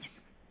stock has,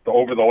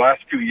 over the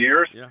last 2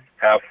 years,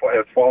 has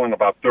fallen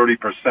about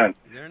 30%.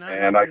 And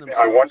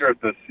I wonder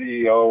if the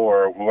CEO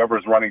or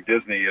whoever's running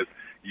Disney is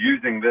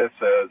using this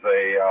as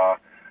a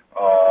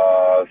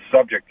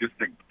subject just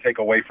to take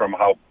away from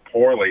how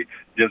poorly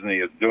Disney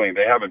is doing.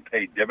 They haven't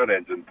paid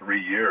dividends in 3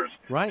 years.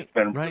 Right. It's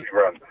been right.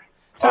 run.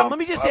 Tom, let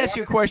me just ask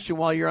you a question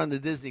while you're on the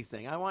Disney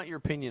thing. I want your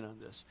opinion on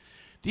this.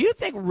 Do you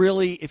think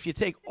really, if you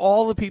take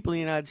all the people in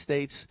the United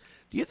States,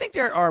 do you think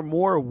there are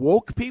more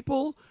woke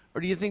people,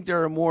 or do you think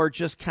there are more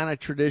just kind of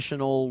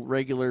traditional,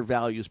 regular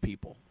values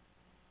people?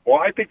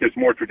 Well, I think there's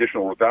more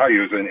traditional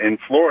values. In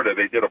Florida,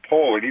 they did a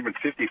poll, and even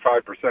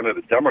 55% of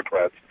the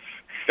Democrats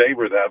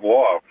favor that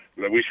law,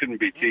 that we shouldn't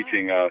be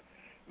teaching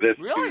this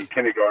to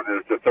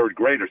kindergarten to third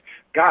graders.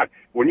 God,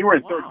 when you were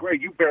in third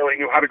grade, you barely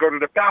knew how to go to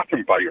the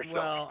bathroom by yourself.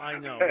 Well, I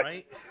know,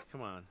 right?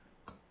 Come on.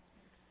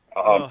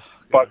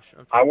 But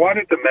I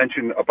wanted to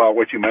mention about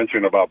what you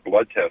mentioned about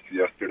blood tests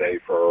yesterday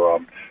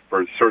for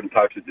certain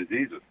types of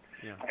diseases.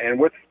 Yeah. And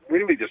what's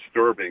really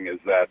disturbing is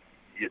that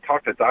you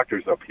talk to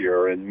doctors up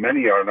here, and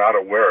many are not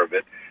aware of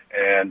it.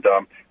 And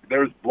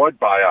there's blood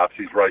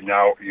biopsies right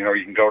now. You know,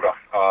 you can go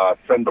to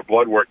send the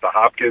blood work to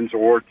Hopkins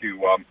or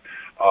to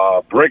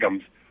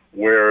Brigham's,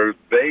 where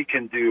they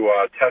can do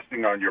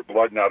testing on your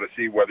blood now to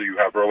see whether you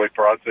have early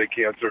prostate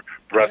cancer,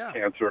 breast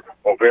cancer,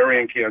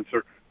 ovarian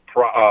cancer,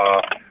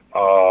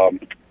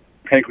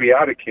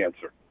 pancreatic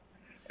cancer,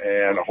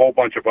 and a whole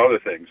bunch of other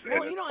things.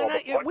 Well,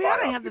 we ought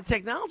to have the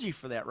technology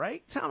for that,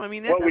 right, Tom? I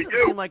mean, that doesn't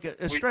seem like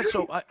a stretch.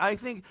 So I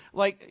think,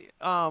 like,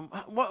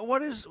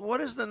 what is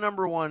the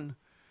number one?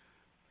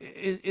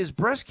 Is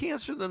breast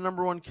cancer the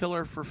number one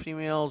killer for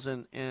females,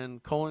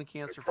 and colon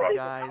cancer for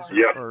guys?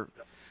 Yeah.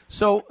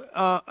 So,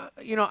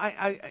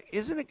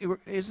 isn't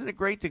it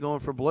great to go in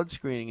for blood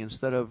screening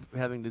instead of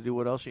having to do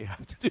what else you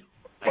have to do?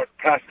 But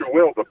Pastor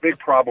Will, the big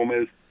problem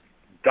is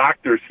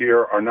doctors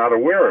here are not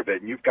aware of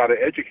it, and you've got to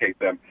educate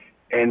them.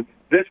 And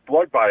this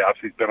blood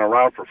biopsy's been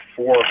around for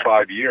 4 or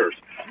 5 years.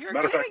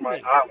 Matter of fact, my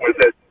aunt was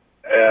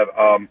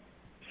at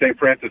St.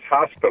 Francis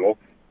Hospital,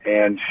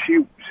 and she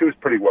was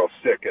pretty well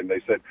sick. And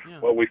they said,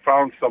 well, we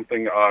found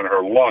something on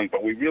her lung,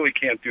 but we really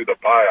can't do the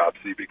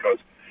biopsy because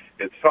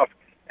it's tough.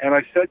 And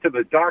I said to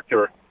the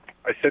doctor,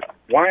 I said,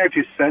 why aren't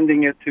you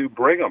sending it to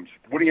Brigham's?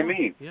 What do you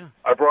mean? Yeah.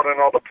 I brought in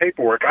all the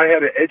paperwork. I had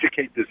to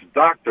educate this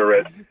doctor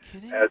at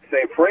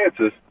St.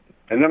 Francis.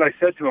 And then I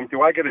said to him,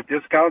 do I get a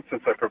discount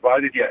since I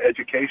provided you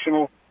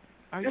educational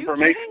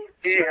information?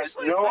 He has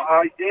no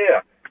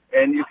idea.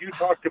 And if you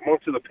talk to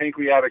most of the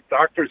pancreatic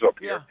doctors up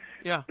here,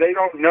 they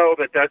don't know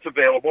that that's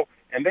available.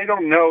 And they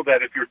don't know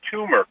that if your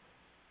tumor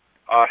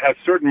has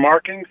certain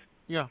markings,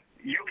 you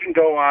can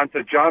go on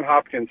to Johns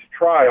Hopkins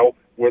trial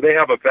where they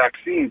have a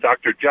vaccine,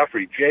 Dr.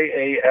 Jeffrey,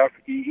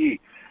 Jafee.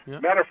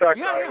 Matter of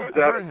fact, I was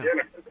at a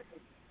dinner.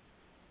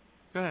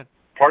 Go ahead.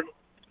 Pardon?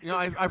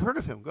 I've heard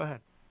of him. Go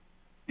ahead.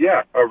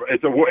 Yeah,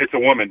 it's a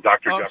woman,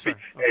 Dr. Jeffrey,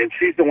 and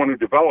she's the one who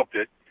developed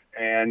it.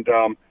 And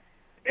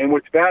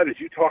what's bad is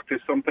you talk to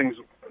some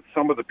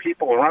of the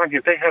people around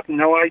here, they have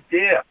no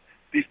idea.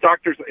 These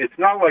doctors, it's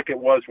not like it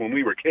was when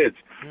we were kids,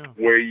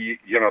 where they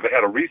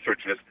had to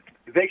research this.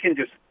 They can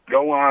just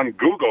go on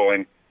Google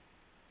and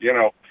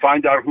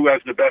find out who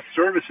has the best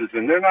services,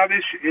 and they're not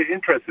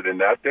interested in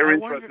that. They're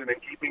interested in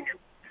keeping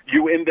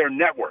you in their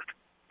network.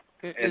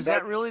 Is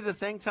that really the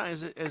thing, Tom?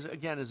 Is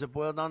it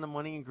boiled down to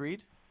money and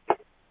greed?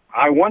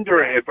 I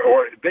wonder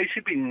or they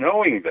should be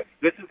knowing this.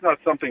 This is not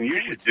something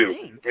you should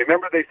do.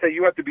 Remember, they say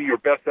you have to be your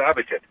best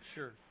advocate.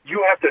 Sure.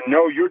 You have to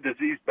know your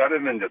disease better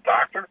than the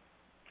doctor.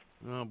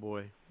 Oh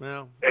boy.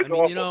 Well, it's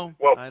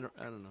awful. I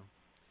don't know.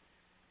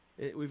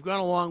 We've gone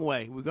a long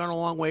way. We've gone a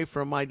long way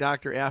from my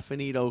Dr.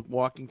 Affinito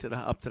walking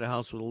up to the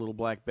house with a little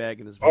black bag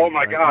in his bag. Oh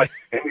my God!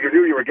 And you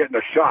knew you were getting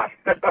a shot.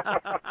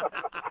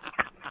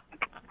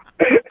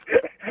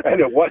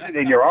 And it wasn't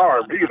in your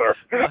arm either.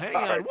 Well, hang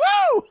on.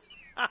 Woo!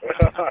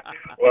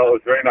 Well, it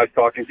was very nice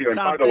talking to you. And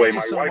Tom, by the way,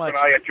 my wife and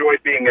I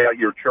enjoyed being at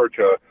your church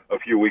a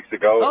few weeks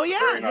ago. Oh,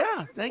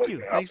 yeah. Thank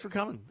you. Thanks for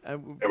coming. It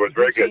was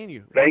very good. Seeing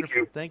you. Thank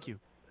Wonderful. you. Thank you.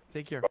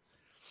 Take care.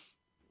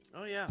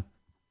 Oh, yeah.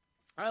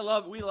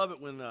 We love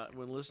it when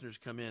listeners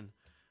come in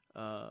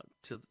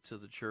to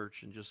the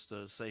church and just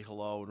say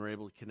hello, and we're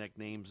able to connect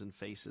names and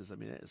faces. I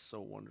mean, it's so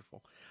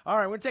wonderful. All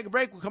right, we're going to take a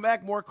break. We'll come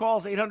back. More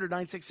calls,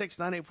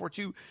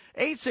 800-966-9842,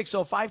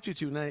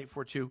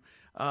 860-522-9842.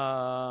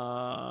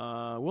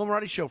 Will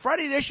Marotti Show,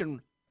 Friday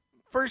edition,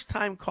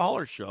 first-time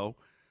caller show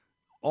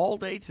all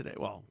day today.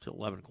 Well, until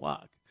 11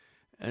 o'clock.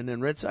 And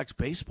then Red Sox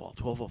baseball,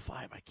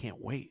 12:05. I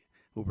can't wait.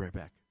 We'll be right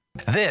back.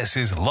 This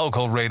is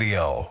local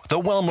radio, The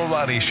Will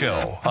Marotti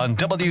Show on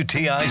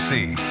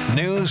WTIC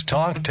News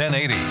Talk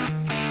 1080.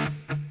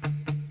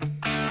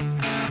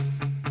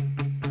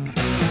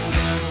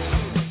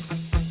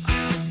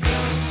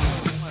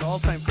 My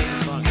all-time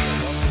favorite song.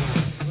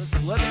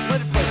 Let it play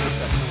for a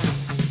second.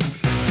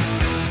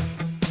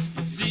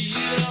 You see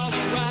it all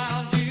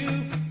around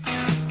you.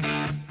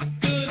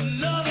 Good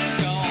loving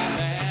gone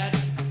bad.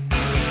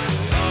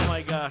 Oh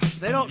my gosh,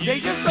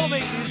 they just don't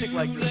make music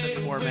like this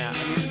anymore, Matt.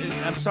 I mean,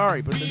 I'm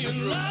sorry, but they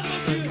don't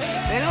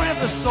have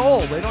the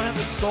soul. They don't have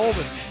the soul that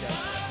these guys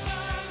have.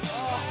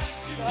 Oh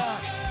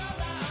God.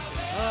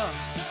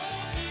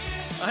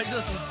 I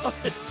just love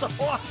it. It's so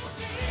awesome.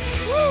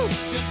 Woo!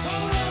 Just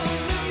hold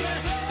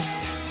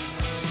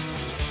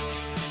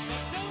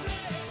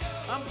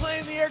on. I'm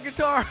playing the air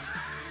guitar.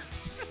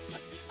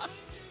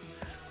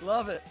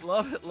 Love it.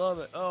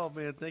 Oh,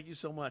 man, thank you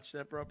so much.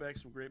 That brought back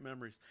some great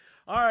memories.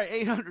 All right,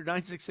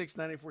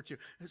 800-966-9842.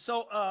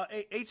 So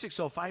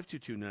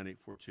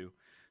 860-522-9842.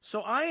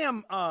 So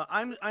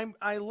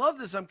I love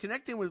this. I'm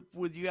connecting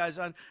with you guys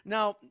on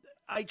now.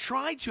 I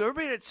try to,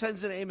 everybody that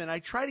sends an amen, I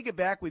try to get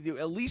back with you,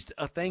 at least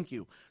a thank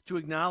you, to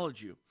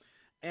acknowledge you.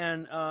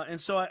 And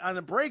so on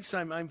the breaks,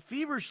 I'm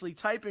feverishly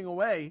typing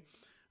away.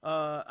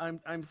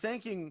 I'm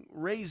thanking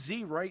Ray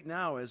Z right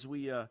now as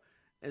we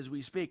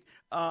speak.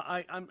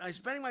 I'm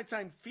spending my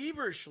time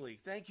feverishly.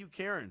 Thank you,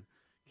 Karen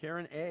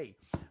A.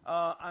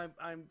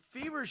 I'm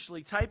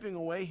feverishly typing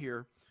away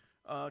here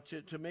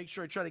to make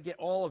sure I try to get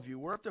all of you.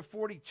 We're up to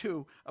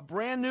 42. A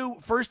brand new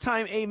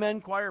first-time amen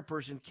choir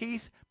person,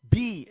 Keith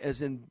B,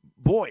 as in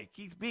boy.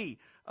 Keith B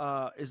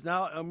is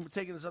now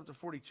taking us up to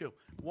 42.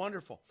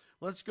 Wonderful.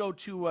 Let's go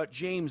to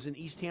James in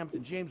East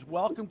Hampton. James,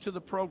 welcome to the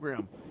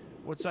program.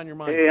 What's on your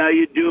mind? Hey, how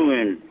you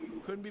doing?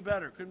 Couldn't be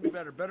better.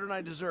 Better than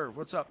I deserve.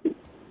 What's up?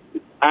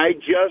 I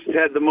just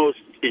had the most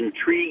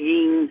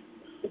intriguing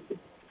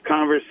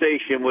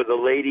conversation with a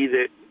lady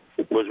that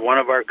was one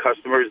of our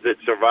customers that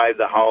survived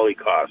the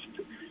Holocaust.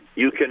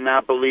 You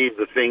cannot believe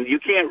the thing. You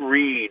can't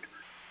read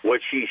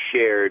what she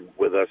shared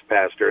with us,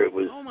 Pastor. It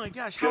was. Oh my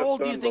gosh! How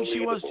old do you think she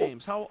was,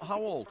 James? How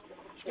old?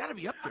 She's got to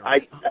be up there,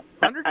 right?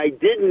 100? I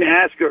didn't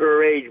ask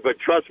her age, but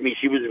trust me,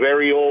 she was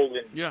very old.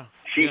 And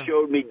she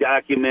showed me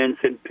documents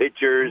and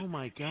pictures. Oh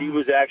my gosh! She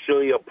was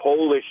actually a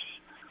Polish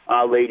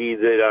lady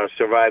that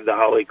survived the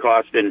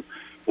Holocaust, and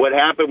what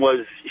happened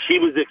was she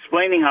was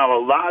explaining how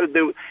a lot of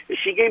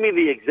she gave me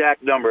the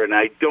exact number, and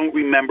I don't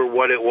remember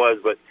what it was,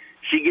 but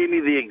she gave me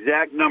the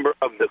exact number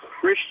of the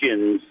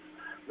Christians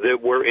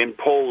that were in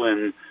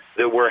Poland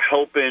that were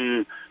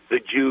helping the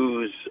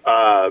Jews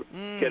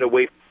get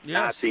away from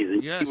Nazis.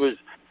 And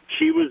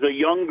she was a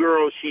young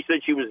girl. She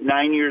said she was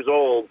 9 years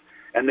old,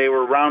 and they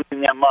were rounding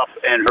them up,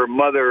 and her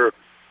mother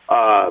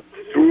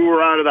threw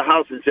her out of the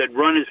house and said,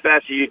 "Run as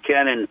fast as you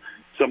can," and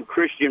some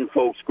Christian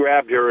folks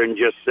grabbed her and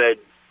just said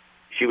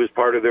she was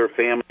part of their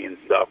family and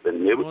stuff.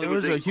 And it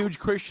was a huge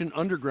Christian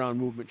underground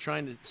movement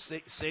trying to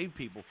save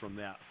people from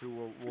that through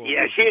World War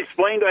Yeah, she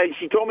explained.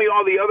 She told me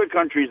all the other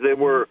countries that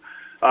were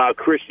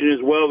Christian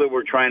as well that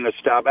were trying to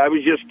stop. I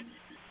was just,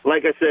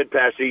 like I said,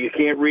 Pastor, you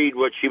can't read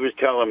what she was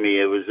telling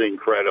me. It was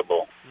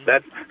incredible.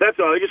 That's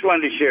all. I just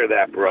wanted to share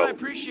that, bro. I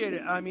appreciate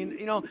it. I mean,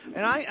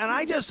 and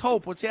I just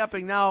hope what's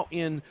happening now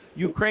in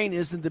Ukraine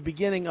isn't the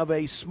beginning of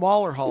a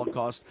smaller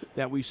Holocaust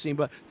that we've seen.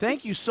 But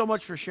thank you so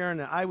much for sharing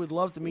that. I would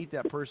love to meet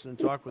that person and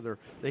talk with her.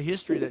 The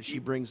history that she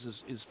brings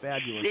is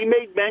fabulous. She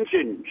made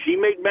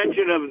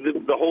mention of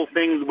the whole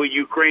thing with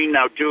Ukraine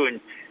now too, and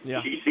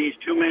she sees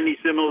too many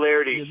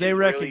similarities. Yeah, they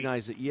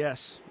recognize it.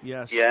 Yes.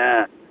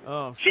 Yeah.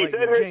 Oh, she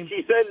said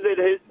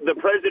that the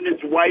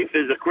president's wife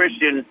is a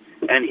Christian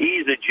and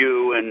he's a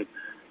Jew, and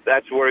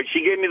that's where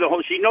she gave me the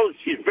whole. She knows,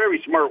 she's a very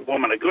smart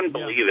woman. I couldn't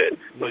believe it.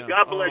 But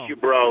God bless you,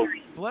 bro.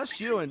 Bless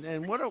you,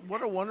 and what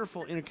a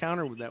wonderful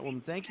encounter with that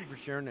woman. Thank you for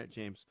sharing that,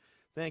 James.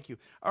 Thank you.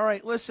 All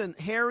right, listen,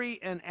 Harry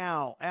and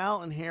Al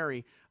and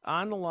Harry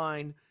on the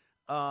line.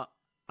 I'm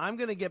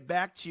going to get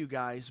back to you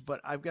guys,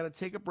 but I've got to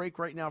take a break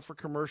right now for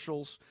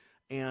commercials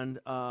and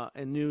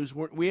news.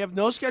 We have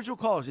no scheduled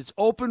callers. It's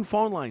open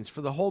phone lines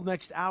for the whole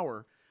next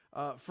hour.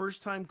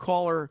 First-time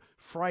caller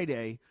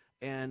Friday,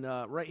 and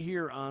right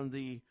here on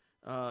the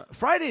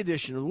Friday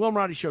edition of the Will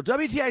Marotti Show,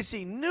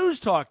 WTIC News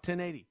Talk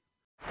 1080.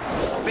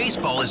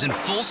 Baseball is in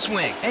full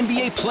swing.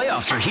 NBA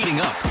playoffs are heating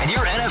up, and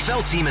your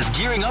NFL team is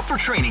gearing up for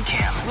training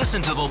camp.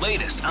 Listen to the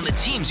latest on the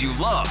teams you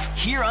love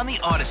here on the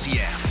Odyssey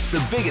app.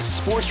 The biggest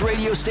sports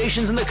radio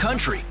stations in the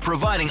country,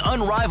 providing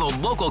unrivaled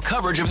local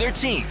coverage of their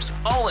teams,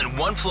 all in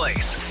one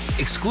place.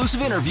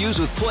 Exclusive interviews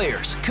with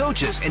players,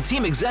 coaches, and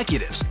team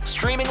executives,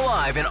 streaming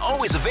live and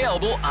always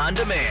available on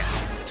demand.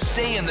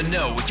 Stay in the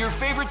know with your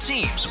favorite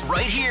teams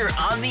right here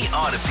on the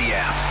Odyssey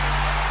app.